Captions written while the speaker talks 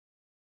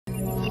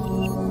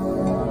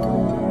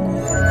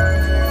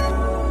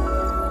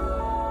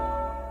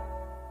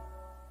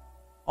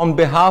On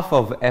behalf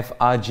of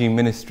FRG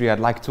Ministry, I'd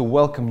like to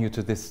welcome you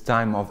to this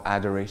time of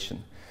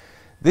adoration.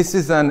 This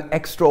is an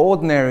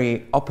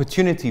extraordinary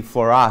opportunity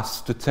for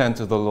us to turn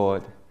to the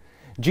Lord.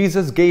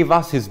 Jesus gave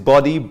us his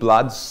body,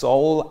 blood,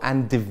 soul,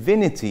 and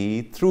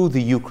divinity through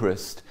the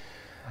Eucharist.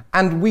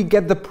 And we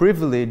get the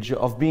privilege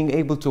of being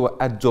able to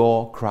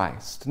adore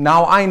Christ.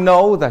 Now, I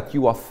know that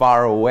you are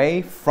far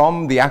away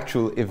from the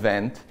actual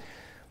event,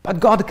 but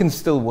God can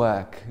still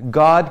work.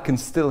 God can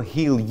still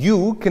heal.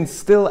 You can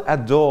still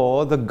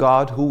adore the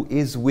God who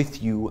is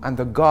with you and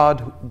the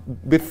God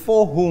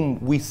before whom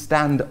we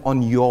stand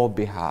on your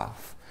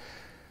behalf.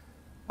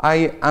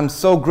 I am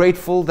so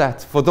grateful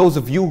that for those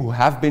of you who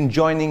have been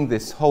joining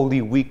this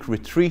Holy Week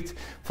retreat,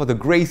 for the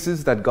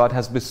graces that God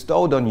has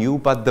bestowed on you,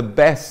 but the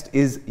best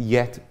is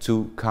yet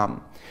to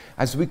come.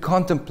 As we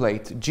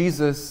contemplate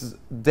Jesus'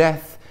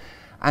 death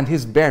and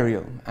his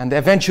burial and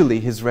eventually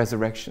his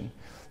resurrection,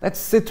 let's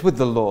sit with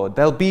the Lord.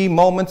 There'll be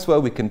moments where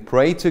we can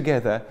pray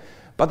together,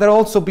 but there'll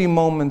also be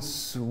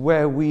moments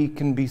where we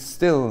can be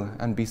still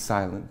and be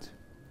silent.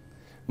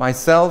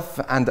 Myself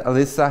and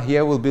Alyssa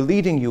here will be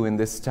leading you in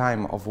this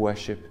time of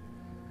worship.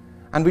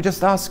 And we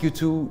just ask you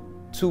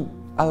to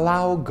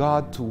allow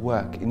God to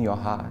work in your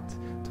heart,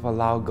 to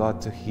allow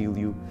God to heal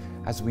you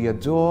as we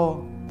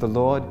adore the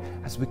Lord,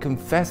 as we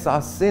confess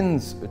our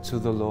sins to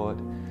the Lord,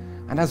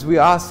 and as we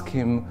ask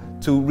him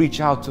to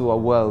reach out to a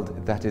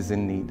world that is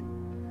in need.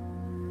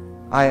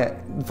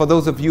 For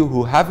those of you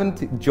who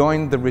haven't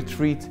joined the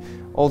retreat,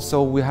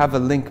 also we have a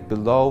link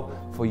below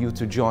for you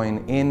to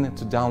join in,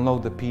 to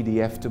download the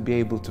PDF, to be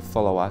able to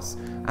follow us.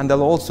 And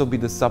there'll also be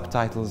the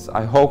subtitles,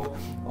 I hope,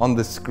 on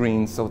the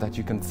screen so that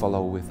you can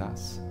follow with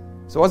us.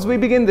 So as we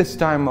begin this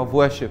time of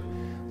worship,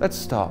 let's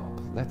stop.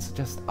 Let's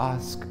just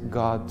ask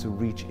God to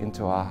reach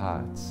into our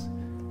hearts.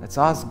 Let's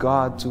ask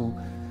God to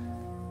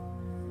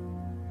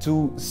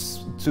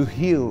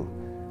heal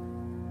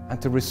and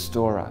to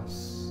restore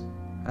us,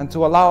 and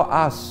to allow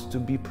us to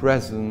be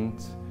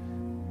present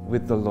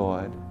with the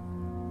Lord.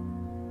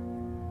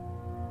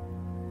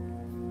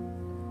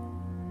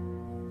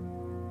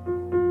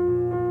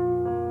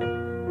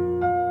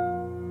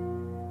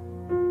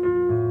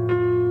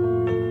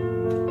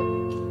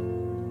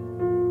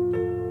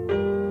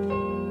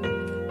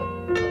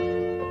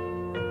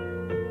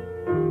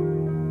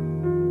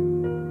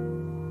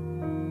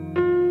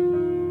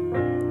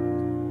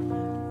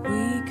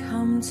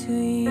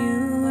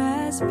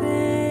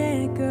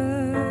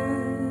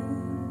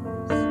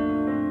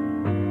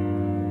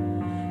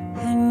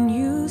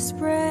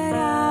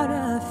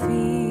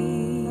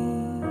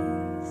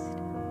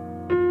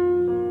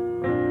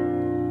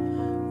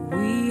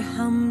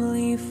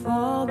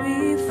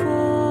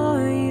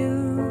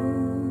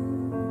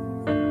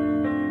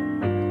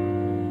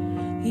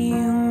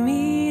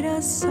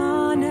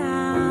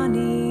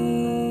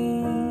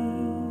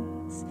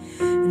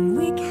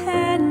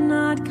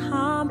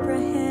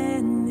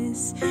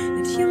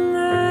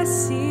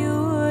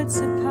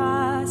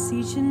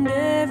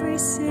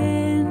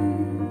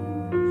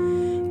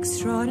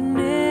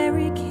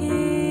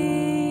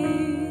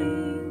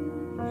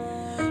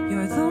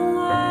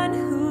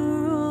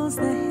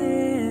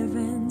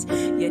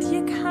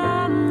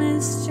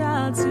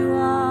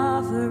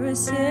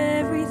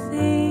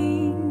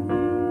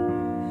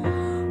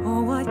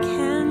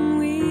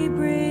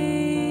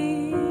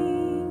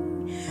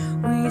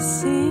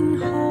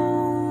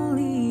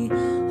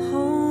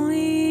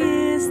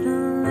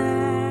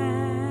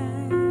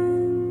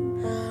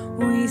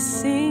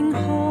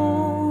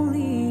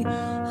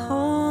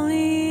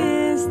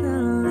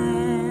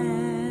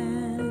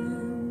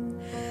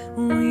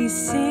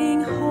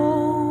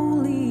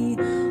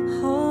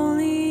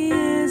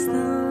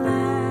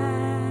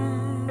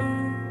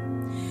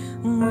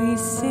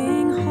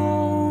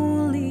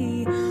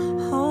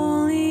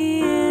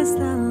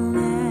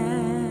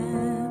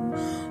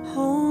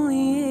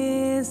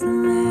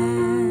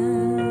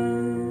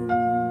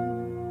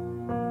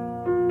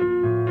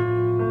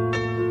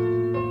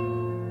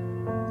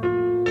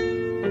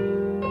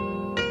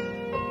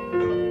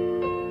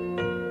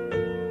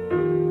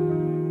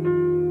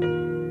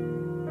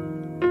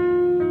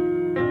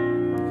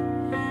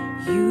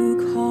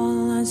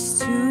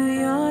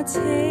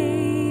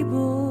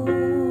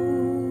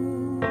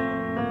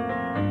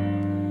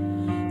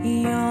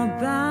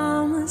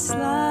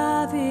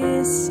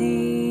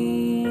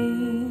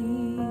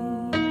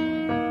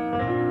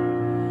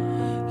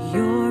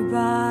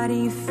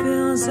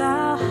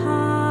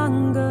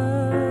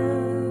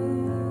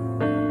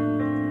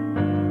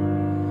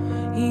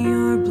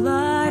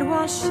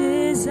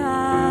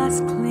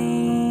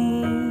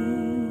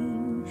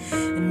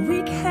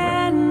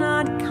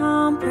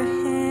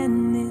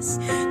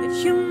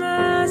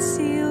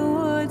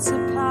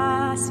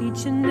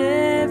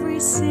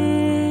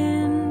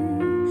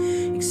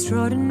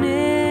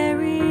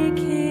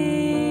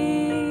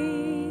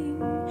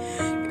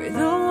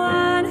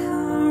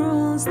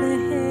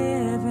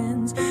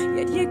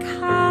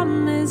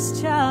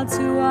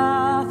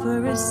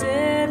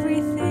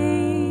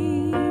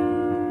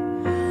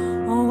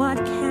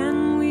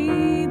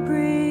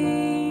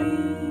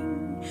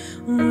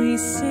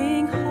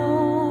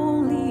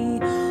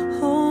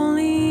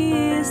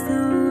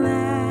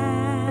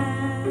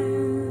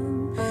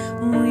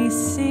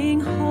 sing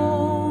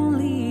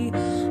holy,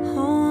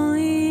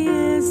 holy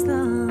is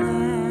the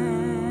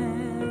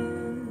Lamb.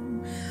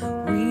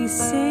 We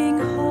sing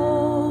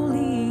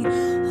holy,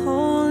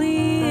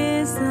 holy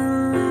is the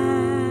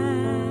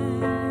Lamb.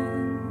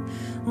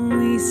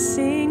 We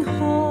sing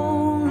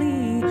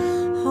holy,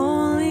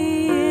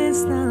 holy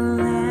is the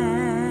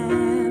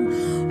Lamb.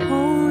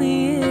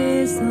 Holy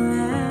is the Lamb.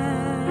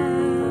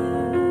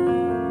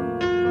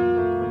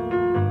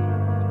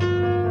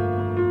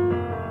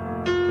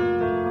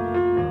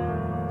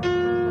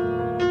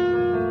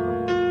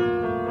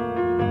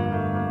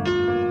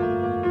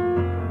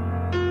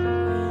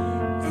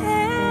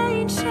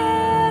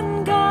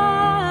 Ancient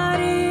God,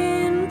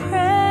 in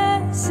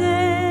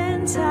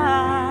present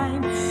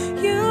time,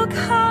 you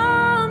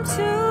come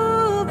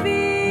to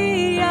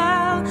be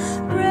our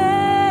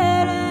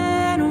bread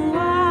and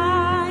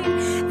wine,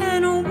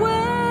 and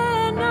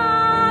we're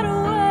not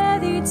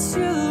worthy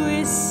to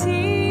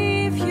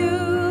receive you,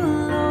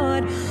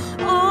 Lord.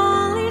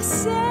 Only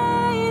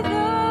say the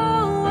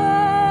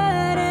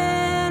word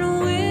and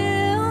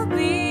we'll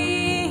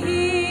be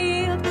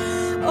healed.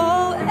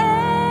 Oh,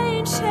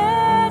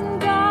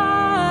 ancient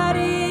God,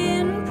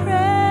 in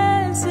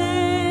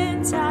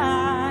present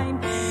time,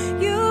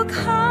 you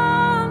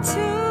come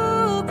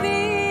to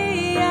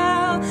be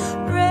our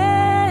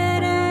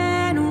bread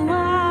and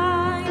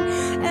wine,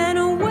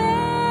 and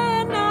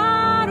we're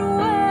not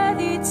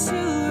worthy to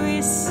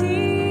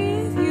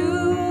receive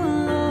you,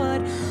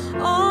 Lord.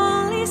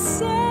 Only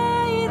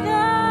say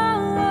the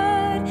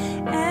word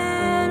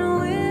and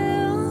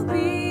we'll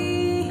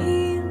be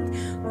healed.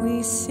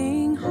 We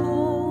sing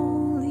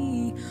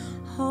holy,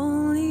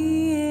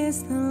 holy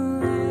is the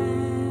Lamb.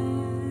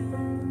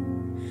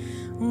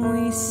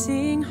 We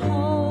sing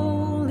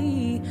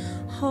holy,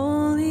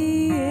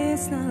 holy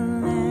is the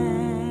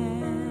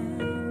Lamb.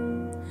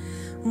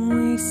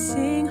 We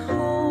sing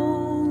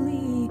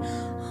holy,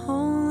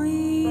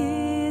 holy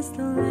is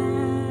the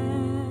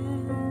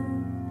Lamb.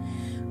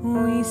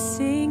 We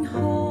sing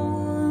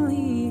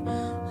holy,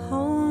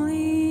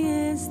 holy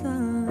is the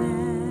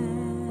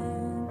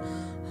Lamb.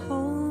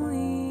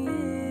 Holy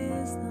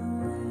is the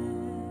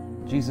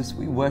Lamb. Jesus,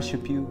 we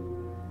worship you.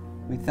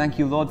 We thank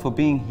you, Lord, for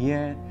being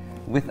here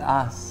with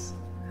us.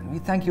 And we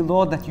thank you,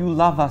 Lord, that you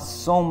love us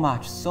so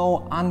much,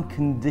 so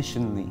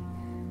unconditionally.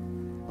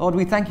 Lord,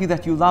 we thank you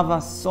that you love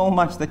us so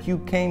much that you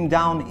came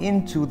down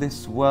into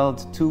this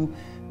world to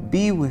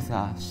be with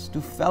us,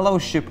 to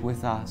fellowship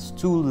with us,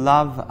 to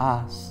love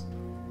us.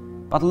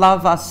 But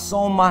love us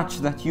so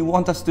much that you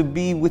want us to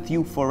be with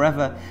you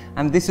forever.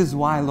 And this is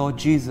why, Lord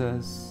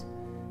Jesus,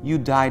 you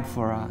died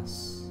for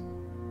us.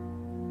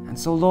 And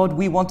so, Lord,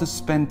 we want to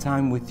spend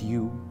time with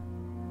you.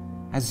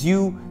 As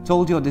you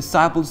told your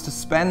disciples to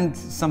spend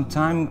some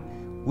time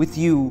with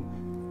you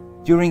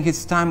during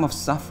his time of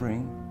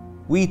suffering,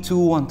 we too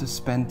want to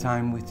spend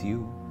time with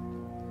you.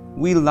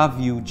 We love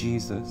you,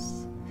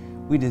 Jesus.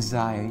 We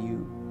desire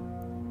you.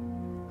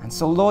 And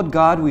so, Lord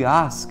God, we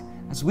ask,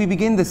 as we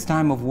begin this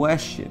time of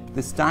worship,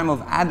 this time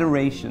of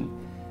adoration,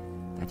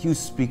 that you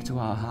speak to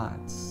our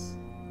hearts,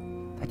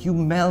 that you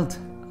melt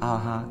our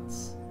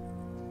hearts,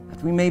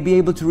 that we may be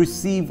able to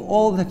receive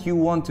all that you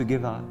want to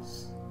give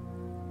us.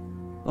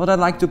 Lord, I'd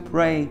like to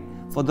pray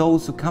for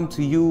those who come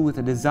to you with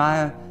a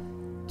desire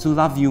to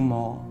love you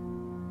more,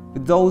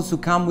 with those who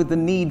come with the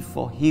need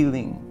for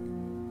healing,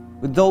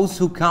 with those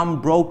who come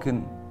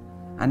broken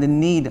and in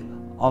need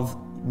of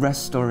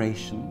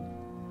restoration.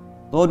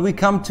 Lord, we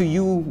come to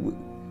you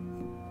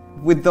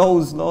with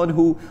those, Lord,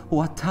 who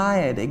are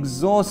tired,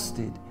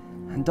 exhausted,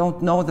 and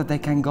don't know that they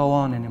can go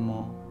on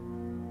anymore.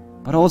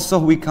 But also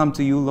we come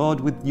to you, Lord,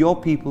 with your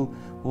people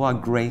who are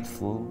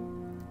grateful,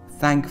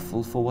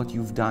 thankful for what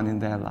you've done in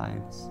their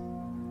lives.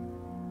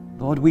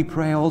 Lord, we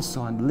pray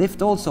also and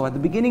lift also at the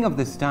beginning of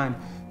this time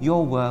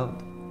your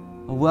world,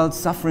 a world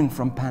suffering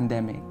from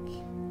pandemic,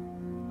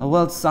 a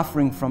world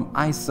suffering from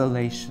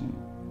isolation,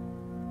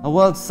 a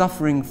world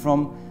suffering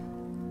from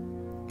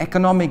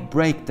economic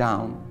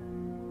breakdown.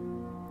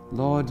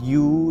 Lord,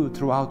 you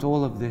throughout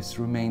all of this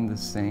remain the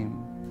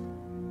same,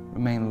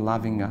 remain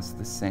loving us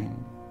the same.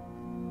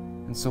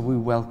 And so we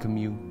welcome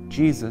you,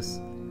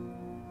 Jesus,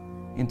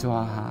 into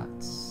our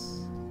hearts.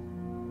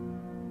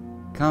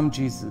 Come,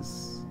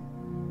 Jesus,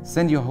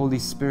 send your Holy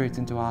Spirit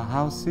into our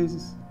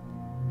houses,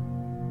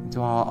 into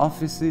our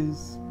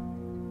offices,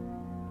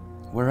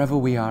 wherever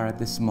we are at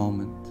this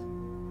moment.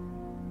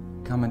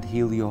 Come and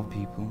heal your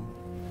people.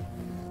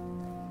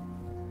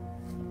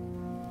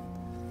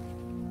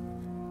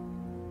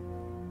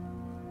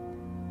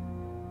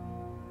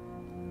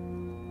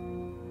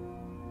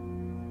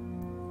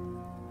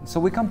 So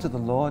we come to the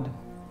Lord,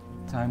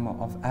 time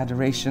of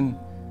adoration,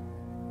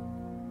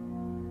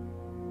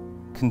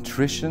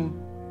 contrition,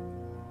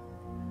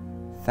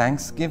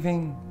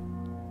 thanksgiving,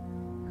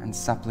 and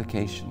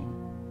supplication.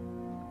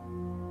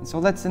 And so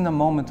let's, in a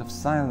moment of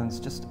silence,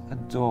 just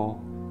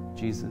adore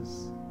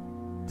Jesus.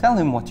 Tell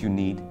him what you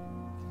need.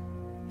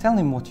 Tell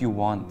him what you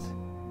want.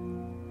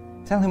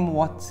 Tell him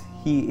what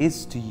he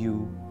is to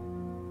you.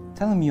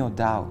 Tell him your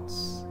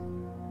doubts.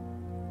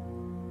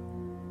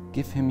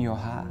 Give him your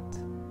heart.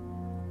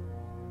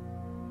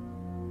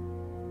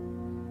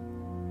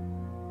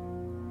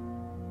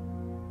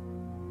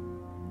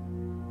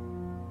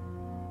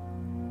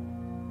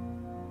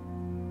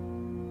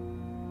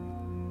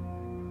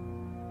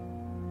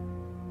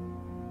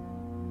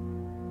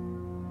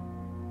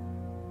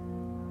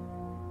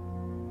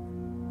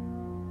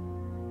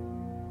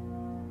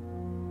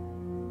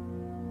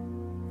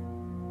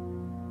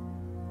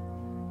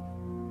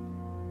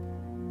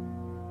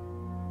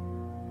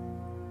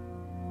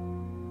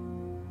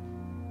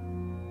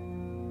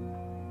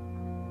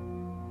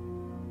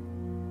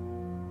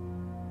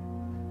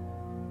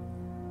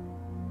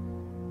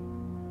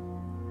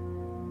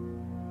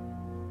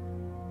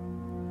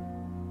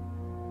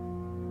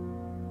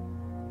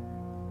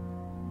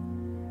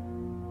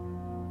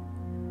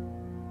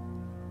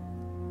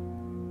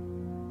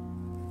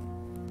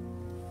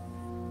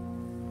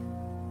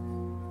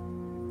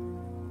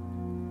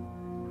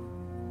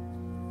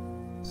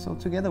 So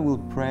together we'll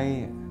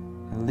pray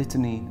a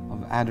litany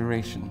of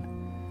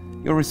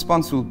adoration. Your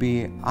response will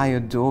be, I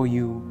adore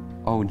you,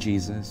 O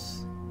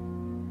Jesus.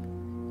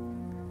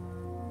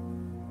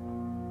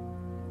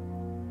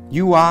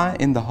 You are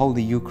in the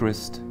Holy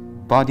Eucharist,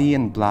 body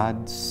and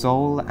blood,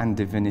 soul and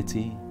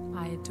divinity.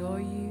 I adore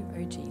you,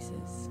 O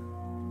Jesus.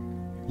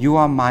 You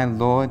are my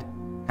Lord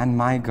and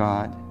my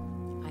God.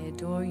 I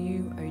adore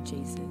you, O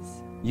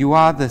Jesus. You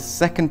are the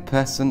second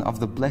person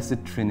of the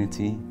Blessed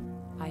Trinity.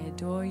 I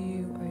adore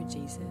you, O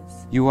Jesus.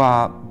 You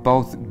are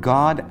both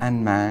God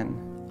and man.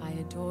 I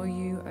adore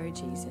you, O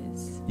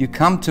Jesus. You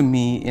come to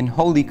me in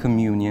Holy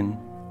Communion.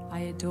 I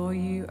adore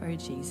you, O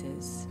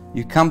Jesus.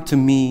 You come to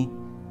me,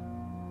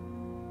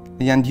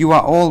 and you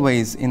are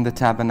always in the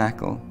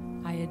tabernacle.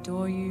 I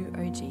adore you,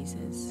 O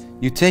Jesus.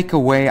 You take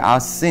away our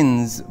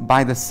sins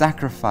by the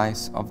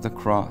sacrifice of the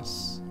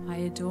cross. I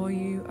adore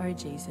you, O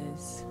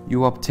Jesus.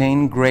 You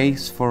obtain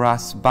grace for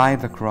us by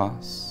the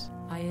cross.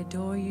 I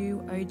adore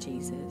you, O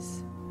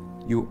Jesus.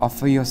 You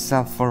offer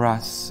yourself for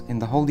us in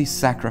the holy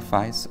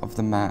sacrifice of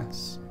the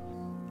Mass.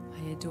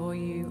 I adore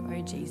you,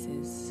 O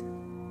Jesus.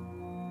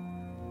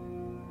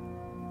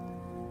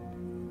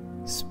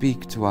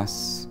 Speak to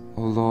us,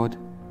 O Lord.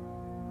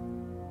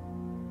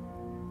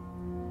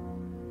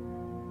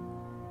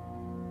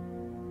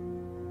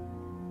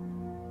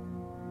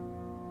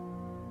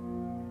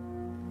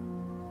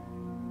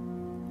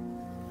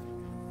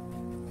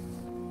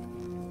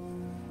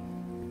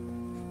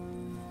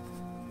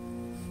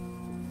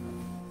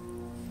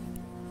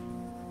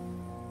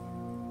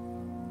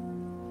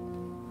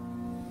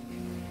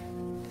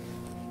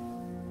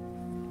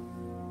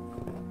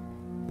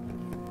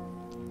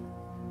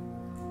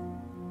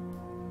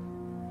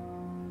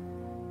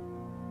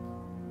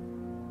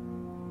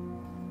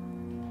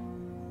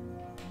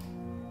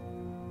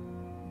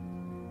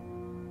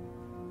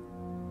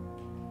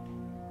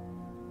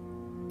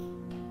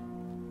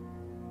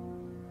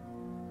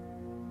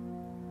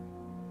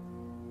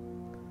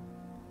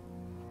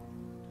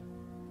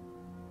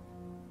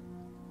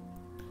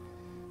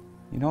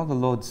 You know, the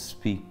Lord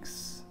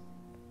speaks.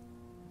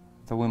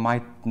 Though we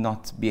might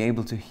not be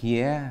able to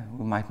hear,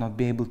 we might not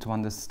be able to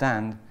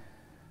understand,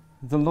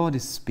 the Lord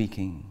is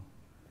speaking.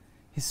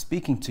 He's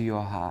speaking to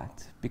your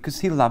heart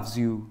because He loves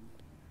you.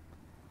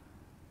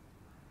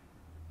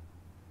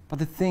 But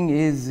the thing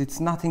is, it's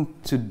nothing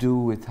to do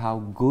with how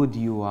good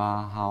you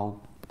are,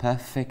 how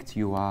perfect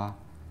you are,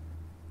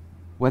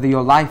 whether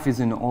your life is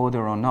in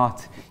order or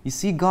not. You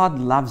see, God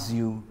loves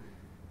you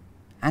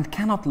and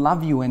cannot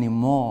love you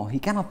anymore. He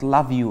cannot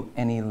love you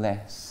any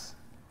less.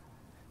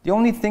 The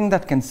only thing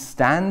that can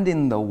stand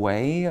in the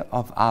way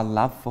of our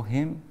love for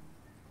Him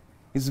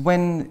is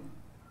when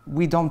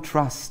we don't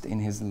trust in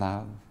His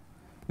love.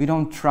 We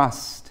don't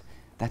trust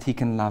that He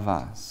can love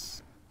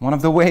us. One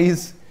of the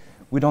ways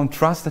we don't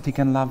trust that He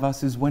can love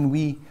us is when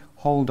we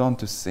hold on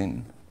to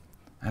sin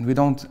and we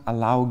don't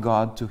allow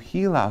God to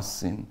heal our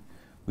sin.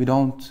 We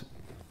don't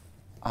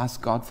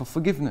ask God for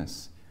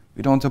forgiveness.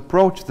 We don't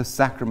approach the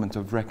sacrament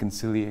of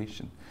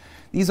reconciliation.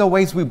 These are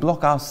ways we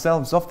block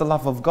ourselves off the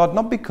love of God,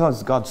 not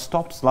because God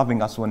stops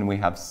loving us when we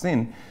have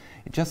sin.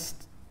 It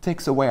just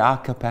takes away our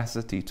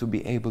capacity to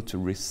be able to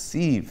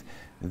receive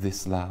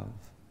this love.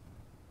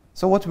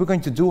 So what we're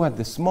going to do at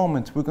this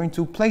moment, we're going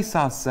to place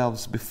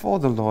ourselves before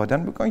the Lord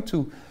and we're going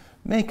to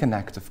make an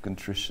act of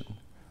contrition.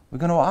 We're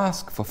going to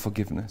ask for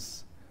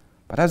forgiveness.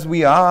 But as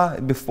we are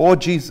before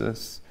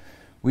Jesus,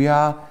 we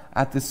are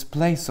at this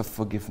place of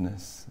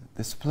forgiveness,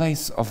 this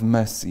place of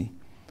mercy.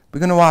 We're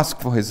going to ask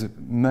for His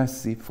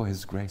mercy, for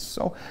His grace.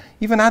 So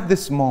even at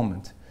this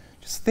moment,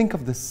 just think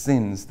of the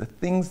sins, the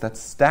things that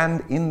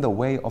stand in the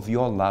way of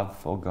your love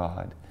for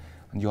God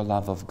and your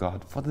love of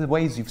God, for the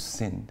ways you've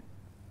sinned.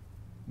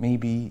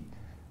 Maybe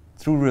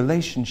through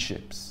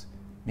relationships,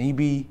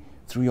 maybe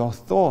through your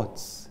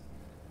thoughts,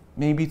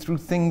 maybe through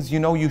things you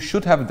know you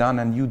should have done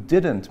and you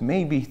didn't,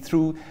 maybe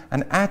through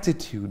an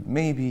attitude,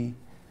 maybe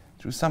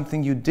through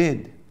something you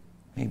did,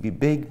 maybe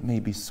big,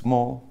 maybe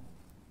small.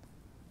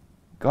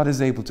 God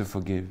is able to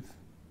forgive,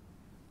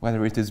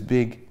 whether it is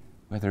big,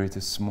 whether it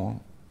is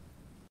small.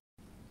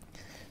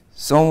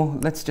 So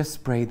let's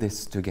just pray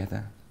this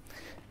together.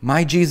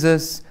 My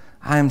Jesus,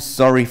 I am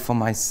sorry for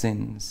my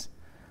sins.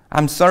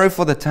 I'm sorry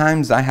for the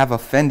times I have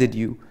offended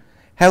you.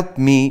 Help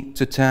me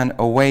to turn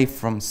away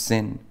from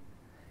sin.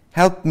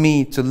 Help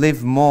me to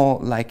live more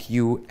like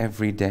you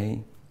every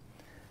day.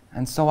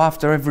 And so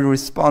after every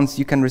response,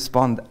 you can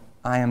respond,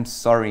 I am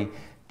sorry,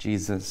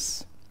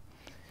 Jesus,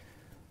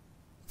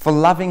 for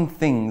loving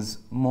things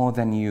more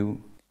than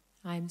you.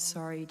 I'm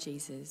sorry,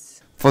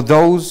 Jesus. For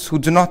those who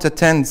do not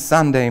attend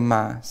Sunday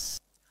Mass.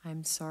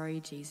 I'm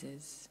sorry,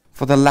 Jesus.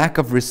 For the lack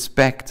of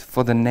respect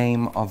for the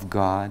name of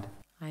God.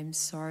 I'm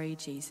sorry,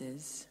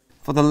 Jesus.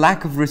 For the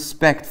lack of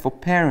respect for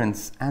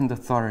parents and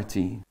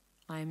authority.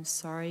 I'm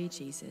sorry,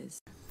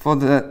 Jesus. For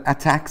the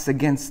attacks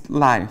against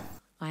life.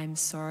 I'm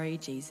sorry,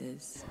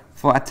 Jesus.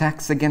 For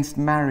attacks against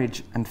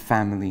marriage and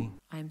family.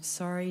 I'm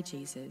sorry,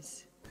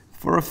 Jesus.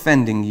 For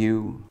offending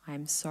you.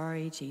 I'm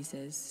sorry,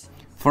 Jesus.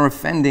 For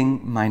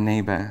offending my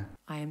neighbor.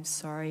 I am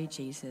sorry,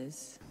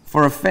 Jesus.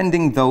 For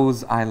offending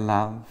those I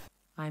love.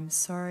 I'm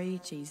sorry,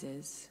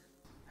 Jesus.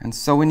 And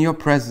so in your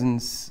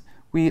presence,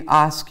 we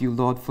ask you,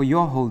 Lord, for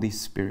your Holy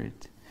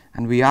Spirit,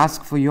 and we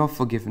ask for your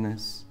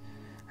forgiveness.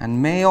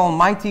 And may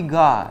Almighty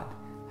God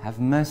have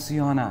mercy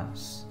on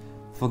us,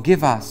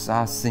 forgive us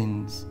our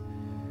sins,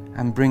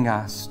 and bring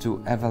us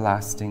to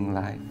everlasting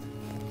life.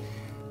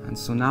 And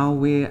so now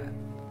we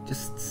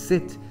just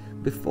sit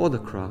before the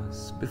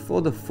cross,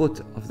 before the foot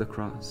of the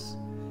cross.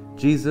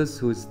 Jesus,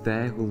 who is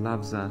there, who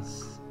loves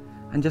us,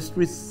 and just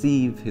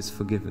receive his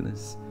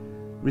forgiveness,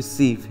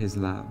 receive his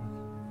love.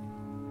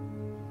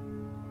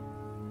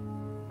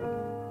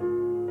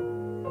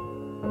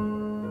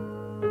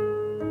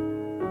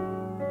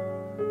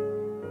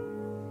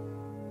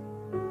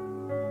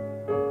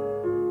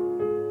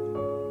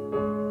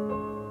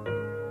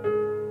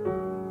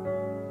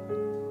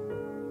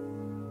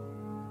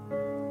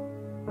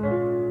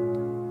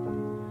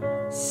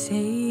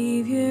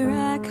 Savior,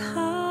 I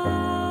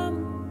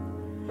come,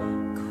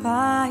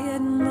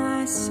 quiet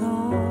my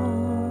soul.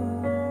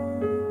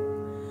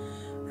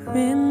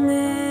 Remember,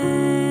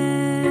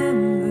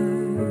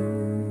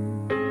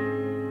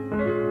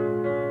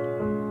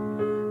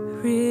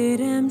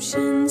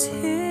 redemption's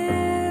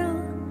hill,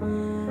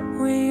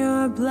 where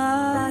your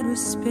blood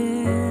was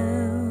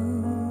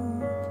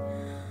spilled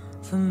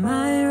for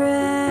my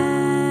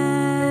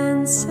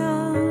ransom.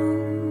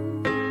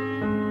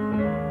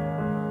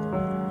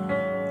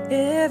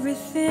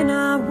 Everything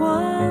I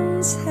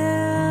once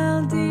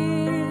held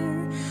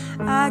dear,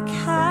 I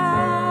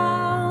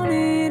count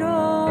it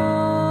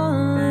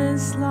all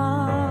as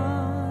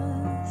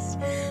lost.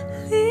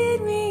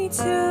 Lead me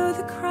to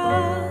the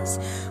cross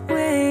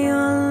where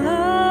your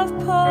love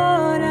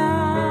poured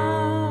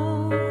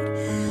out.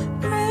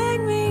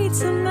 Bring me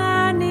to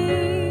my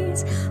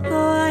knees,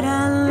 Lord,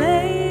 I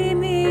lay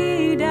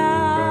me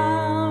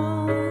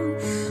down.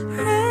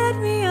 Rid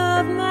me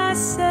of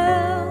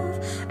myself,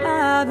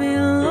 I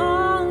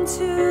belong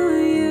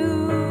to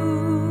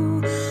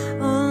you.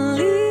 Oh,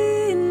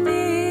 lead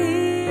me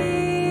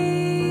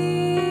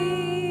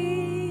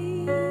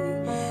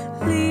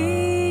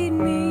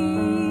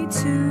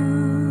to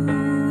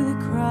the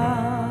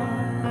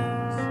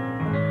cross.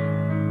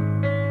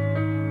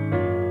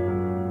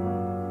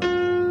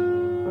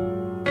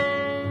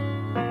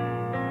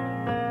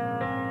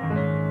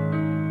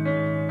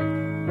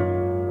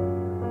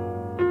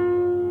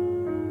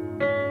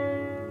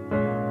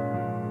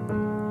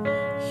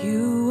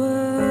 You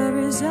were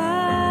as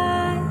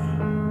I,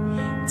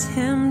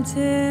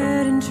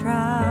 tempted and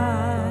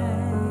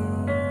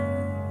tried,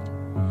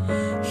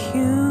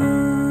 human.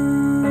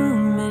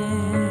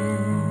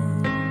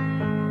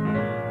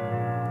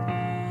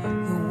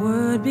 The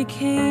Word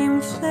became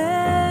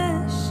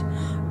flesh,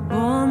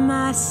 bore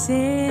my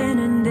sin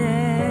and death.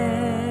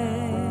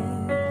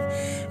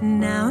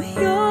 Now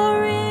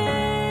you're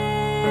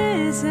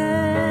risen,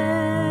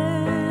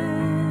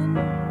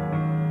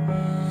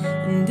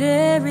 and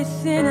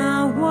everything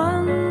I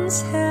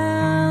once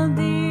held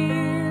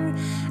dear,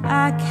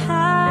 I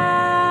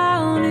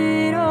count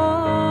it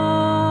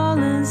all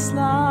as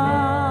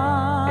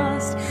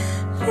lost.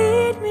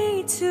 Lead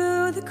me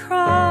to the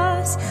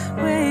cross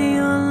where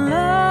your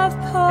love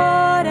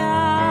poured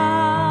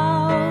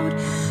out.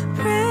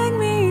 Bring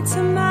me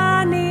to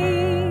my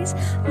knees,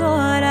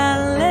 Lord,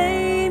 I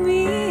lay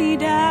me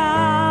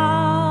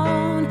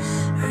down.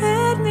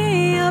 Rid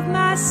me of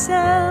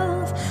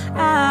myself,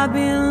 I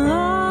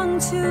belong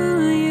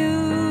to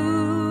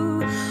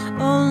you.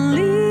 Oh,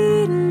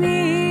 lead me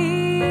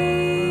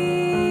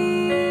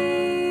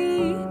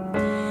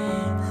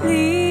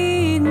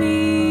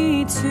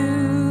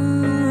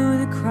to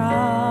the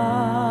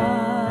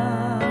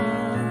cross,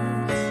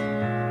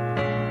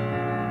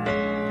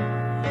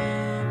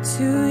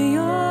 to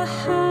your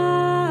heart,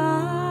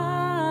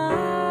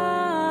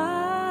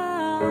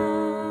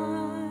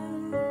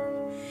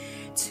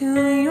 to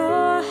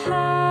your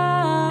heart.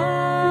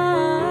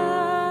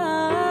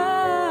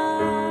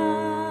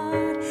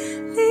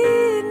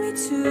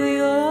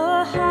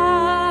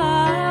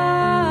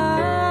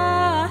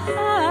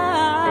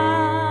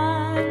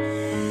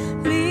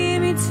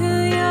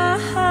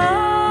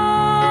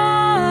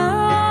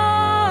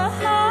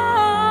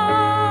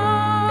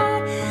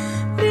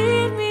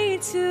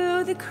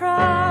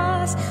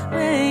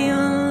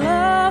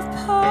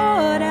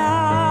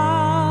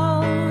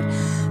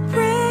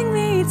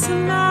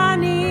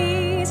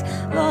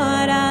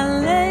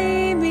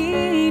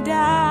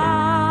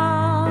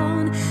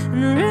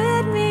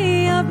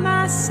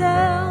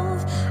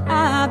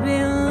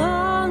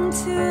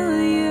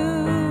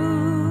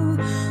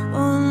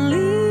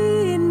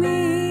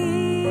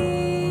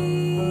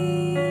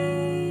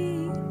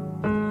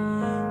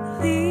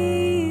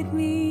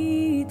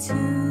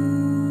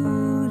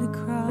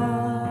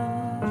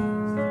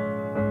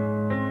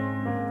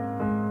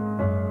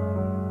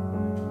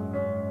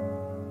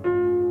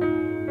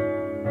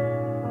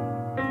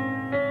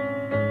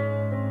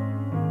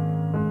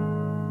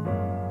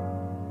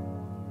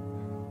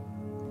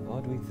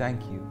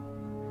 thank you.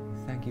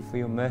 We thank you for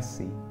your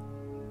mercy.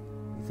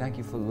 We thank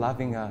you for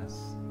loving us.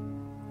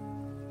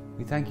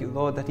 We thank you,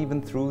 Lord, that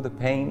even through the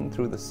pain,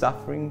 through the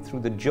suffering, through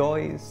the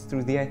joys,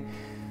 through the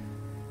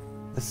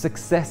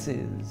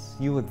successes,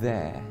 you are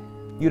there.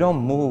 You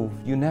don't move.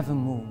 You never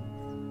move.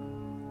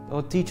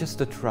 Lord, teach us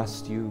to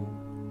trust you.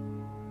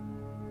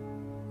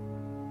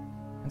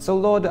 And so,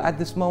 Lord, at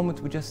this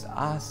moment, we just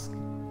ask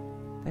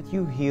that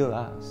you heal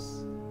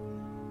us,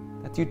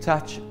 that you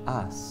touch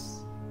us.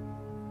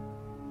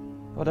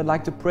 Lord, I'd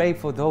like to pray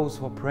for those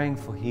who are praying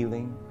for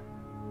healing,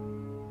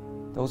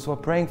 those who are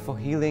praying for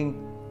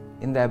healing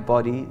in their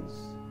bodies,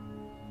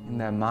 in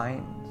their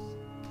minds,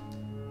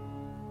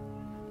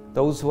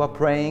 those who are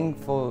praying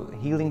for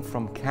healing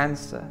from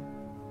cancer,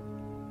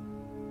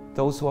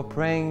 those who are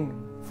praying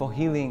for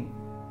healing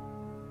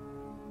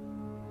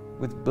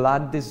with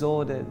blood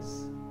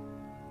disorders,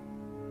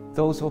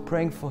 those who are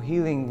praying for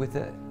healing with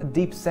a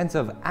deep sense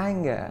of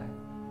anger,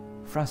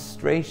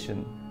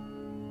 frustration,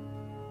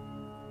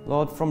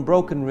 Lord, from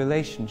broken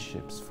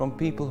relationships, from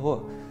people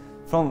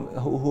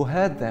who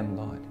hurt them,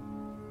 Lord.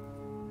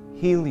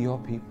 Heal your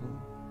people.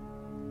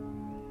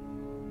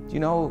 You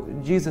know,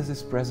 Jesus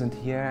is present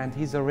here and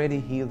He's already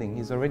healing.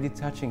 He's already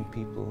touching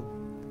people.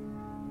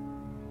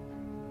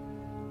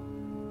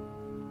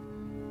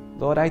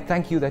 Lord, I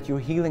thank you that you're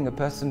healing a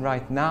person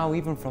right now,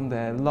 even from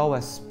their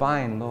lower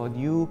spine, Lord.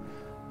 You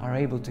are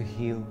able to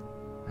heal,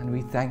 and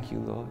we thank you,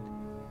 Lord.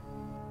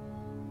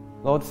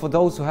 Lord, for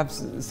those who have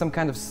some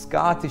kind of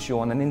scar tissue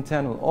on an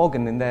internal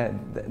organ in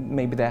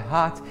maybe their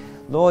heart,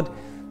 Lord,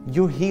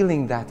 you're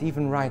healing that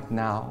even right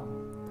now.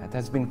 That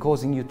has been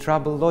causing you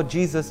trouble. Lord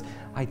Jesus,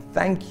 I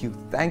thank you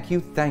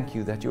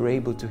that you're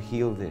able to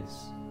heal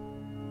this.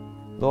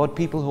 Lord,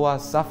 people who are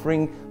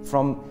suffering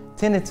from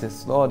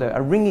tinnitus, Lord, a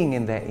ringing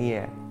in their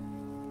ear,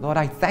 Lord,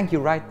 I thank you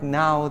right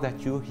now that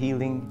you're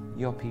healing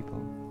your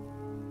people.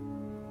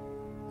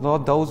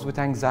 Lord, those with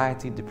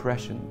anxiety,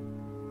 depression,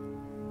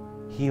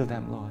 heal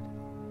them, Lord.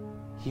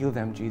 Heal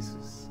them,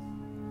 Jesus.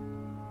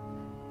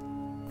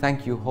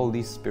 Thank you,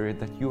 Holy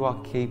Spirit, that you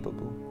are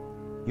capable,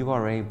 you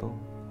are able.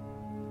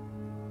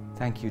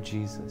 Thank you,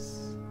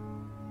 Jesus.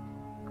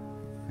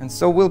 And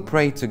so we'll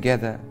pray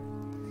together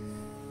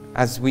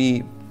as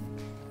we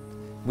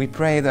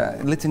pray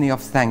the litany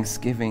of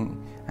thanksgiving.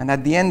 And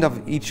at the end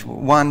of each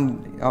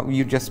one,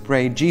 you just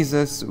pray,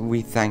 Jesus,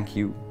 we thank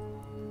you.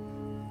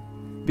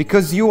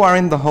 Because you are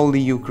in the Holy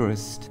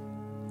Eucharist.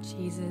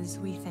 Jesus,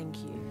 we thank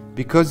you.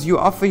 Because you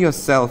offer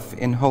yourself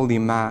in Holy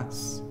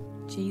Mass.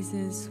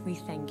 Jesus, we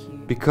thank you.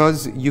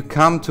 Because you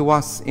come to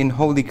us in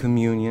Holy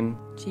Communion.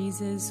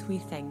 Jesus, we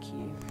thank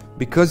you.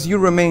 Because you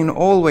remain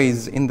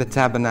always in the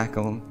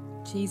tabernacle.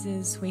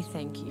 Jesus, we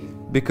thank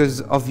you.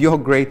 Because of your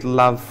great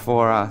love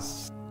for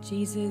us.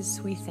 Jesus,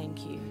 we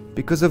thank you.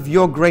 Because of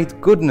your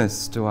great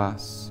goodness to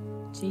us.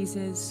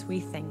 Jesus, we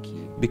thank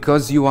you.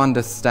 Because you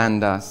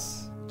understand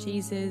us.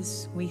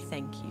 Jesus, we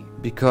thank you.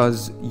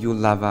 Because you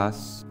love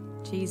us.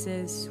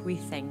 Jesus, we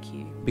thank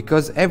you.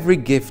 Because every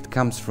gift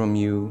comes from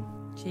you.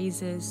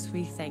 Jesus,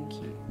 we thank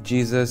you.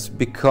 Jesus,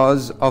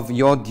 because of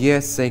your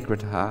dear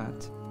Sacred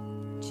Heart.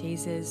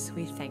 Jesus,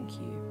 we thank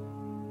you.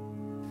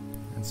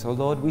 And so,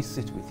 Lord, we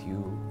sit with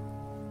you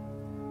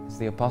as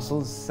the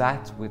apostles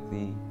sat with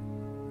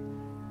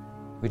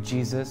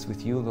Jesus,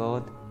 with you,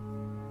 Lord,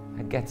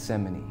 at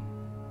Gethsemane.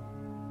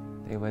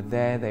 They were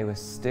there, they were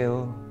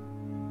still,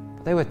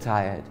 but they were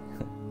tired.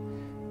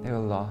 They were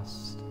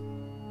lost.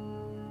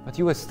 But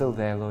you were still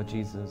there, Lord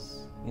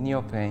Jesus, in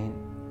your pain,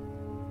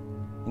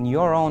 in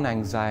your own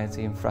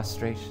anxiety and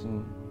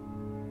frustration,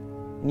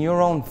 in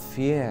your own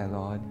fear,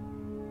 Lord.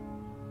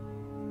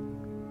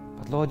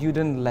 But Lord, you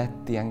didn't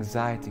let the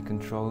anxiety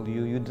control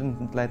you. You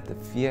didn't let the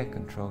fear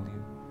control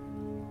you.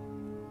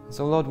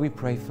 So Lord, we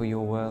pray for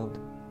your world,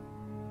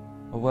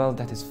 a world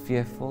that is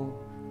fearful,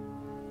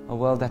 a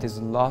world that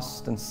is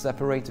lost and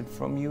separated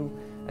from you,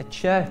 a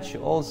church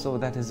also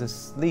that is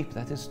asleep,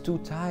 that is too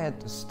tired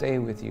to stay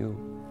with you.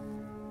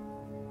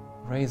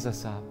 Raise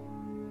us up.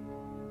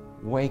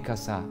 Wake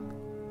us up.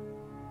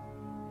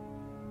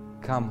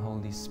 Come,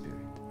 Holy Spirit.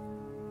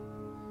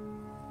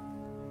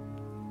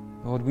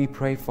 Lord, we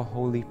pray for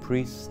holy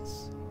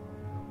priests.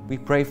 We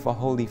pray for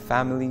holy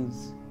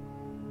families.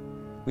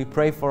 We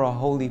pray for a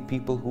holy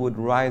people who would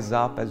rise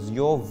up as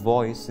your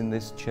voice in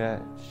this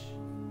church.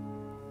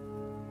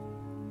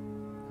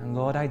 And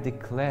Lord, I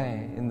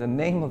declare in the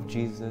name of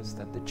Jesus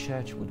that the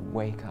church would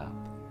wake up,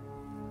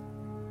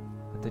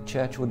 that the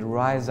church would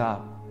rise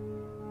up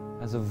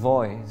as a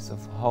voice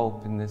of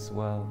hope in this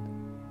world.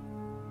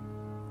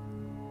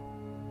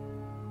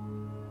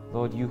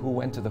 Lord, you who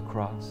went to the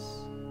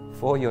cross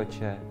for your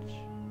church,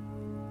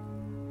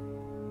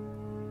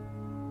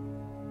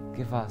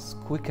 give us,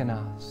 quicken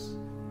us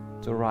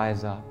to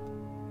rise up,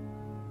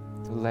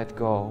 to let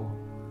go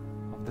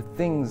of the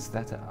things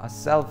that are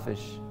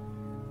selfish,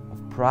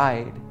 of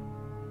pride,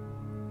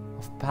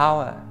 of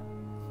power,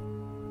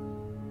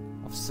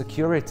 of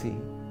security.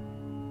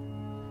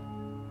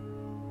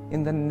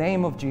 In the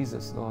name of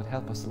Jesus, Lord,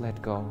 help us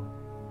let go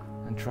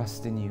and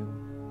trust in you.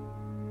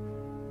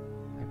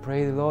 I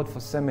pray, Lord, for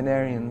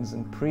seminarians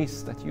and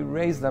priests, that you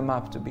raise them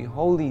up to be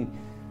holy,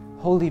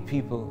 holy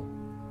people,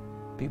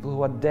 people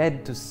who are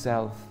dead to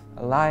self,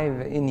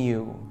 alive in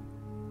you.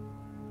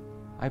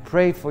 I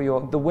pray for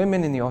the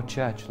women in your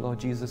church, Lord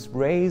Jesus,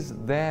 raise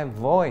their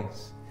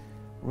voice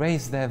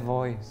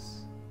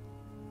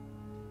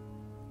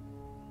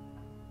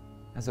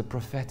as a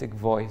prophetic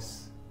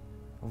voice,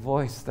 a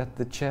voice that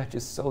the church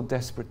is so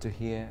desperate to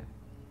hear.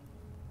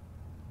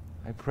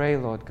 I pray,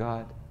 Lord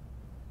God,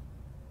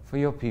 for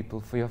your people,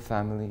 for your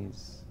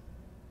families.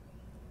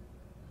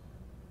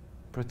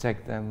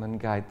 Protect them and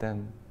guide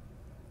them.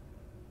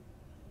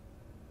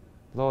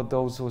 Lord,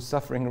 those who are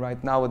suffering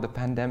right now with the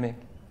pandemic,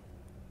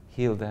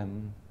 heal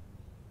them.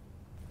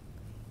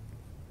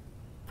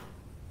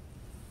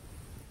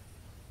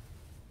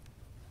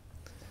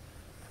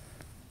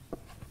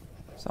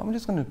 So I'm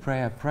just going to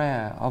pray a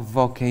prayer of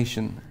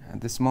vocation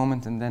at this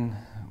moment, and then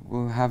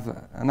we'll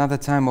have another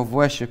time of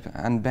worship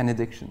and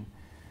benediction.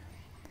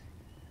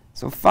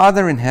 So,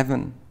 Father in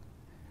heaven,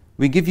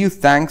 we give you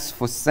thanks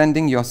for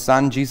sending your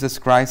Son, Jesus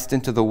Christ,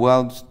 into the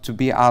world to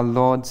be our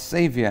Lord,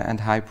 Savior,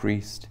 and High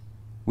Priest.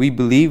 We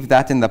believe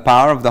that in the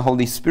power of the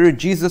Holy Spirit,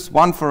 Jesus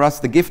won for us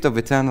the gift of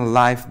eternal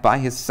life by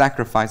his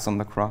sacrifice on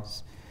the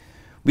cross.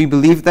 We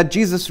believe that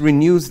Jesus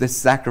renews this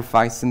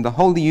sacrifice in the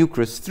Holy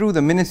Eucharist through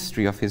the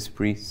ministry of his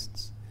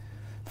priests.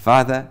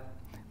 Father,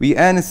 we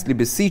earnestly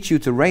beseech you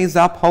to raise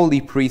up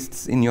holy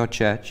priests in your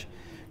church.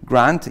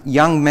 Grant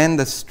young men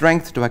the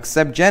strength to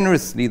accept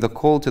generously the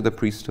call to the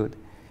priesthood.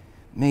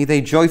 May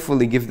they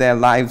joyfully give their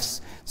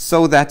lives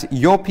so that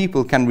your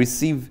people can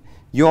receive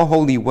your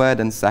holy word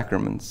and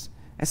sacraments,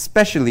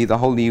 especially the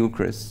Holy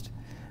Eucharist,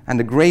 and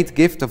the great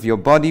gift of your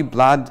body,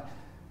 blood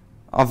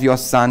of your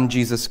Son,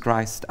 Jesus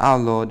Christ, our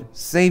Lord,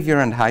 Savior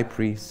and High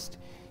Priest,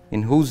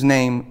 in whose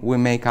name we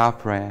make our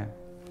prayer.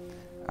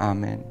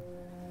 Amen.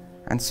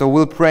 And so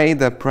we'll pray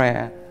the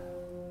prayer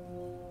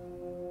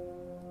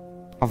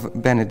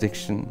of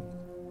benediction.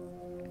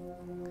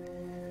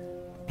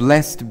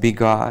 Blessed be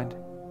God.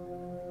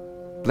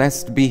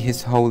 Blessed be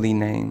his holy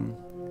name.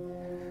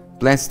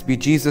 Blessed be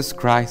Jesus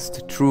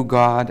Christ, true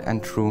God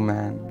and true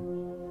man.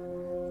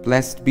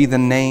 Blessed be the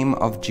name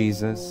of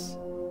Jesus.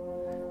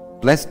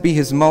 Blessed be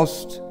his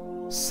most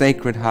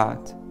sacred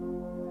heart.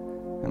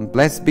 And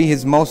blessed be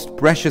his most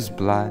precious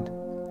blood.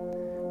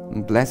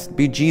 And blessed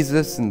be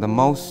Jesus in the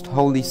most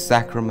holy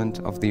sacrament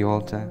of the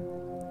altar.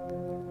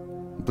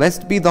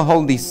 Blessed be the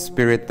Holy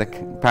Spirit, the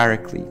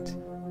Paraclete.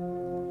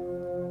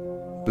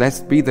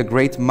 Blessed be the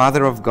great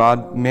Mother of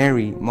God,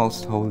 Mary,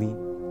 most holy.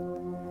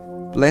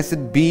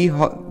 Blessed be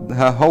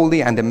her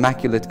holy and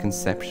immaculate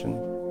conception.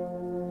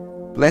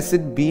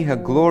 Blessed be her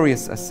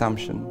glorious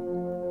Assumption.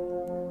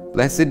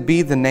 Blessed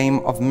be the name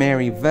of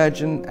Mary,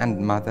 Virgin and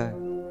Mother.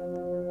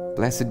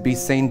 Blessed be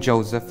Saint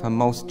Joseph, her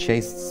most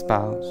chaste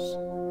spouse.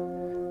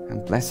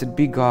 And blessed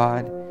be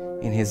God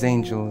in his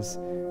angels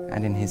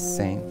and in his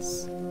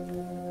saints.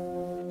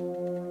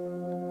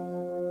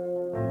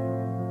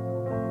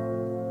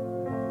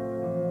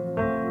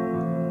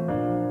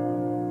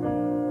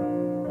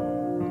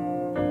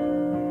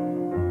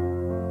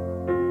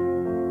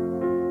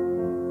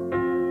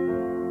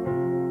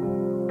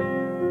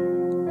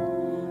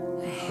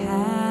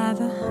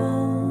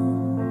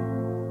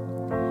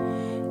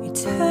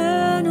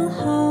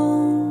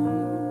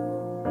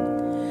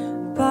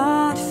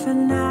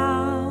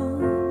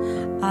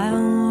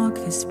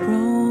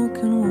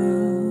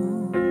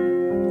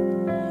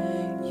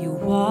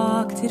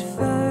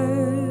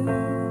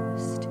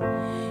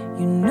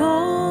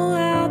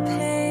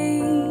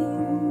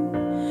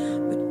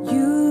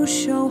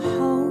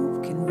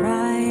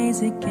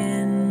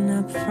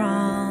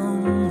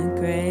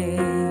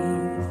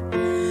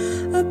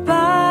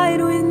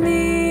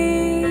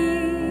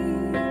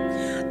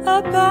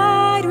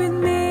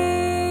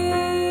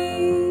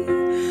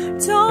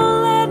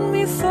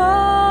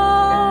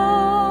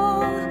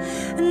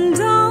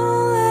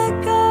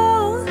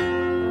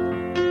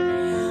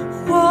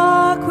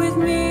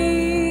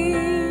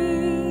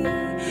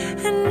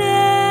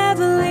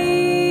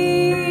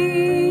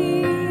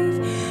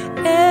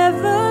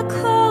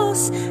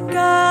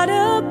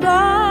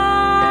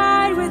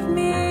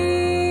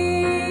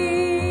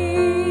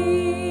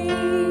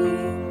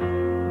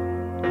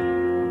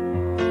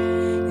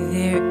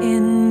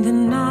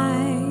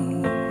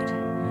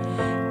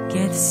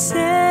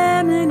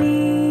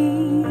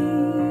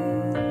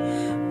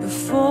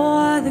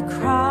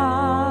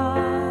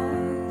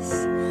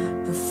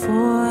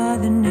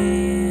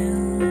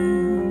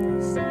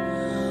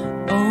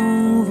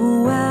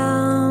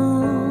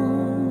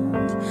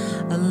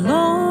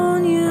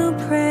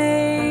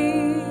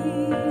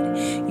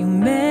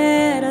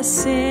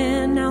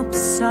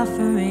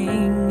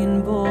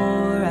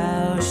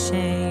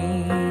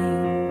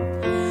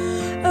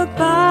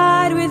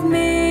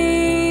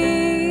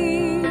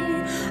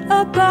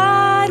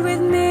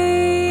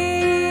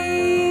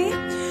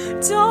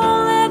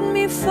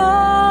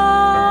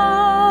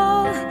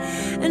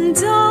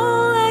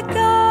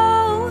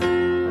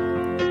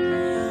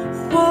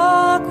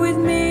 Walk with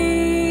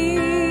me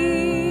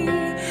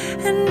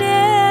and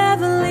never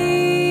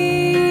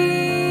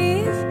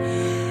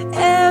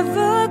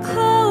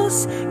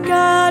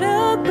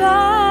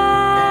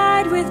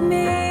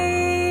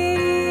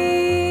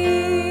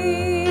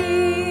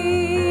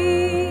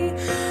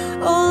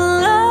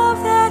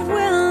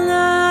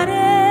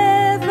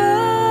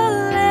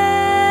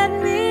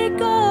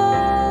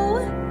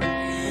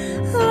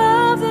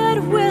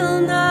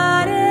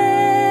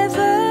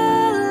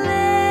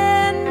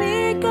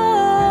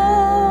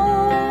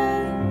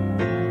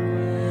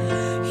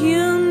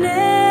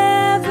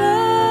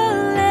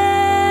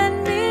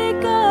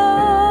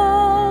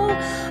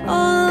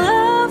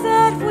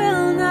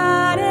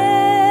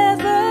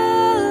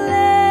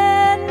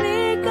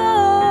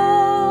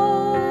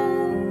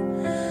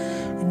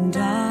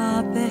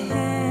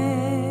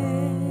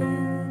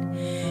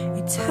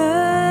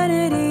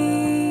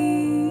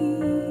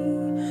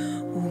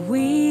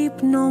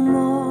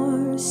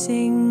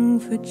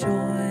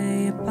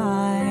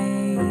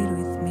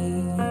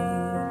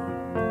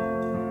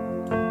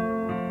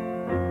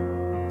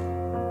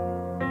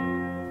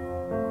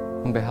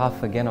On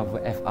behalf again of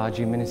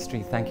FRG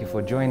Ministry, thank you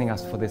for joining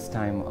us for this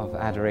time of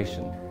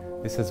adoration.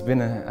 This has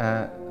been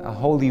a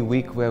holy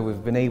week where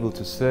we've been able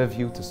to serve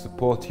you, to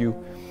support you.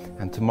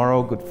 And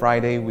tomorrow, Good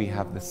Friday, we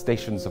have the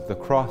Stations of the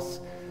Cross.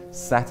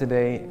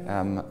 Saturday,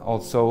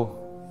 also,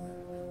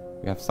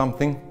 we have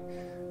something.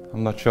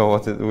 I'm not sure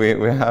what we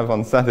have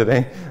on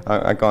Saturday.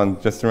 I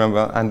can't just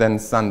remember. And then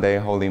Sunday,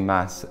 Holy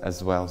Mass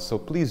as well. So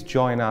please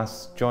join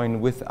us,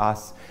 join with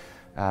us.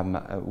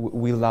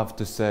 We love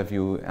to serve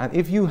you. And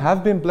if you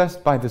have been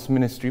blessed by this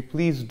ministry,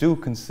 please do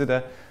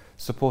consider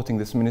supporting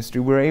this ministry.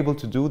 We're able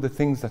to do the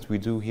things that we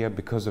do here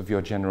because of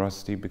your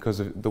generosity, because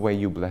of the way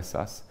you bless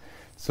us.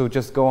 So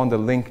just go on the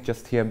link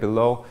just here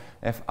below,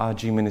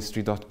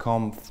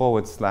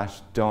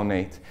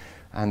 frgministry.com/donate,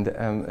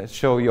 and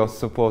show your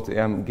support,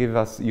 give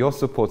us your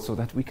support so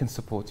that we can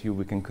support you,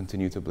 we can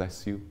continue to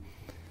bless you.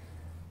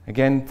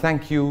 Again,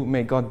 thank you.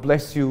 May God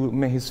bless you.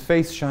 May His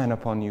face shine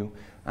upon you.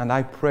 And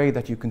I pray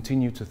that you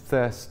continue to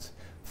thirst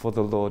for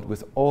the Lord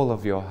with all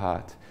of your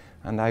heart.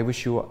 And I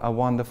wish you a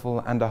wonderful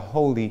and a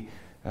holy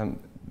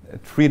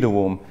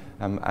Triduum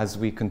as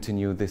we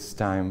continue this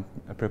time,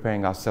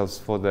 preparing ourselves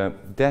for the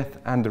death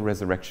and the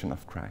resurrection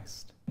of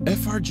Christ.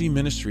 FRG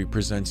Ministry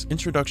presents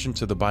Introduction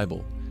to the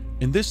Bible.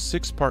 In this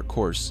 6-part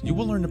course, you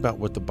will learn about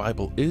what the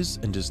Bible is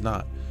and is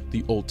not,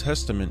 the Old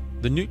Testament,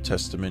 the New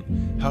Testament,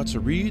 how to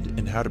read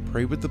and how to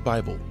pray with the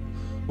Bible.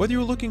 Whether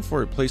you're looking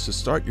for a place to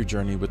start your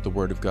journey with the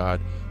Word of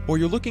God, or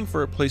you're looking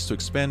for a place to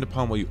expand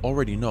upon what you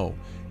already know,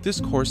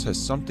 this course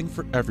has something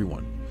for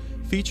everyone.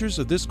 Features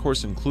of this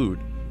course include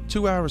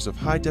 2 hours of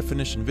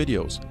high-definition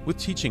videos with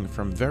teaching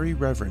from Very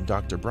Reverend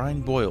Dr.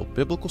 Brian Boyle,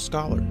 biblical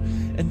scholar,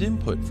 and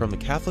input from the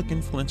Catholic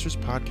Influencers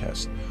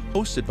podcast,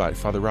 hosted by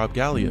Fr Rob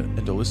Galea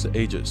and Alyssa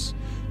Aegis.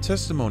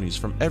 Testimonies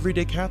from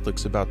everyday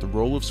Catholics about the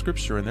role of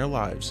Scripture in their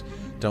lives,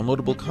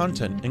 downloadable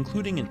content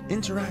including an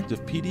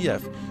interactive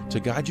PDF to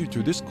guide you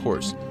through this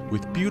course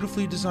with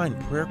beautifully designed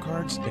prayer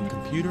cards and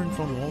computer and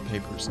phone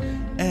wallpapers,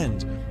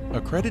 and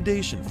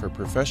accreditation for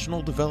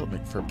professional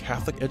development for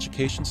Catholic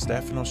education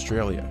staff in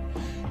Australia.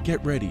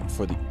 Get ready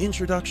for the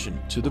introduction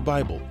to the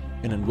Bible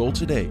and enroll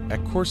today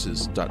at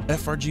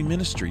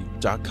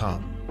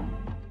courses.frgministry.com.